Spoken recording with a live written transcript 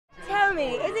tell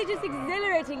me, is it just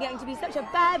exhilarating getting to be such a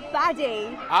bad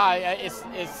baddie?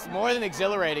 It's more than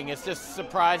exhilarating. It's just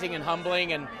surprising and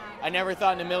humbling, and I never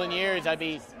thought in a million years I'd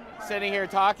be sitting here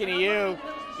talking to you,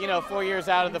 you know, 4 years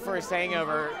out of the first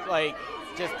Hangover, like,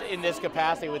 just in this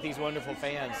capacity with these wonderful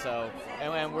fans. So,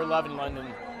 and we're loving London,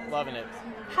 loving it.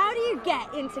 How do you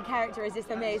get into character as this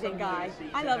amazing guy?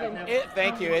 I love him.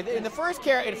 Thank you. In the first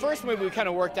movie, we kind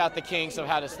of worked out the kinks of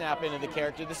how to snap into the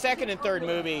character. The second and third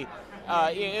movie,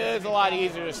 it was a lot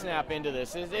easier to snap into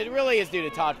this. It really is due to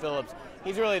Todd Phillips.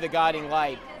 He's really the guiding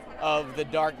light of the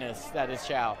darkness that is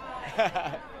Chow.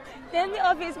 In the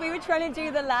office, we were trying to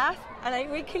do the laugh,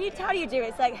 and can you tell how you do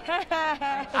it? It's like,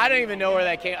 I don't even know where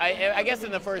that came. I guess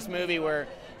in the first movie where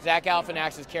Zach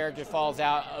Galifianakis' character falls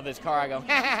out of his car, I go,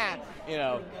 you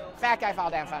know, fat guy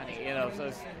fall down funny, you know.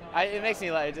 So it makes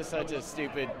me laugh. It's just such a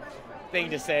stupid thing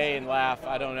to say and laugh.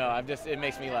 I don't know. It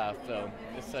makes me laugh. So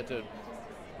it's such a.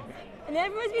 And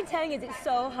everyone's been telling us it's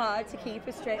so hard to keep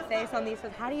a straight face on these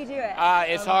films. How do you do it?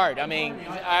 It's hard. I mean,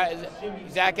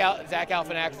 Zach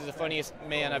Galifianakis is the funniest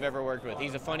man I've ever worked with.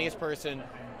 He's the funniest person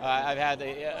I've had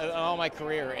all my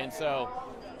career, and so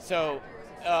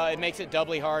it makes it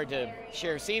doubly hard to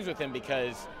share scenes with him,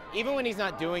 because even when he's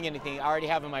not doing anything, I already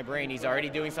have in my brain he's already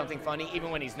doing something funny, even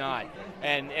when he's not.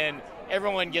 And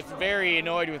everyone gets very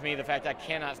annoyed with me, the fact I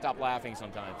cannot stop laughing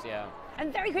sometimes, yeah.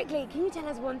 And very quickly, can you tell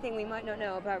us one thing we might not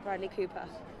know about Bradley Cooper?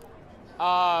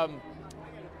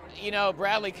 You know,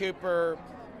 Bradley Cooper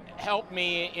helped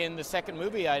me in the second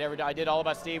movie I ever did. I did All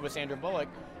About Steve with Sandra Bullock,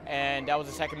 and that was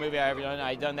the second movie I ever done.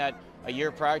 I'd done that a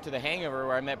year prior to The Hangover,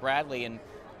 where I met Bradley, and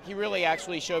he really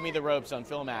actually showed me the ropes on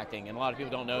film acting, and a lot of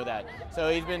people don't know that. So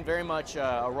he's been very much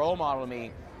a role model to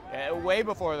me, way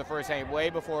before the first Hangover, way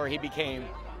before he became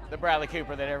the Bradley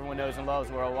Cooper that everyone knows and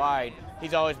loves worldwide.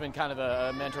 He's always been kind of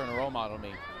a mentor and a role model to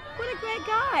me. What a great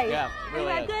guy. Yeah, really.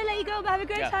 Anyway, I'm going to let you go, but have a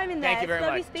great time in there. Thank you very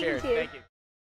much. It's lovely speaking to you. Thank you.